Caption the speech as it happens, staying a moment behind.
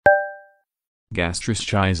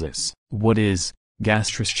Gastroschisis. What is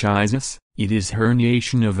gastroschisis? It is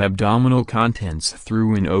herniation of abdominal contents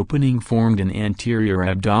through an opening formed in anterior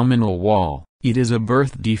abdominal wall. It is a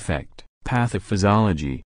birth defect.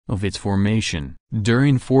 Pathophysiology of its formation.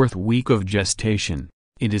 During 4th week of gestation,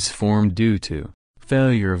 it is formed due to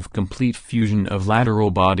failure of complete fusion of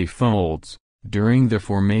lateral body folds. During the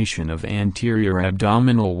formation of anterior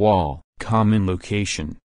abdominal wall, common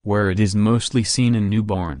location, where it is mostly seen in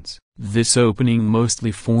newborns, this opening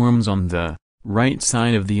mostly forms on the right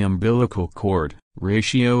side of the umbilical cord.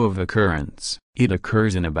 Ratio of occurrence. It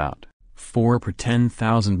occurs in about 4 per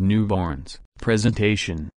 10,000 newborns.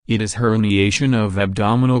 Presentation. It is herniation of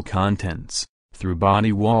abdominal contents through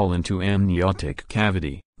body wall into amniotic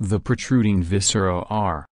cavity. The protruding viscera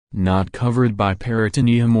are not covered by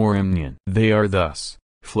peritoneum or amnion. They are thus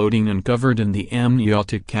floating uncovered in the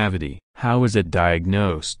amniotic cavity. How is it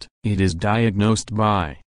diagnosed? It is diagnosed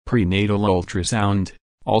by prenatal ultrasound,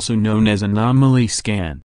 also known as anomaly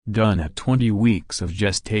scan, done at 20 weeks of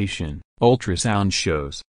gestation. Ultrasound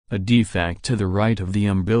shows a defect to the right of the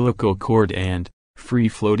umbilical cord and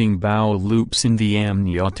free-floating bowel loops in the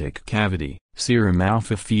amniotic cavity. Serum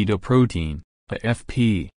alpha-fetoprotein,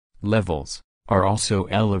 AFP, levels are also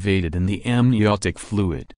elevated in the amniotic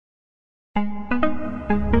fluid.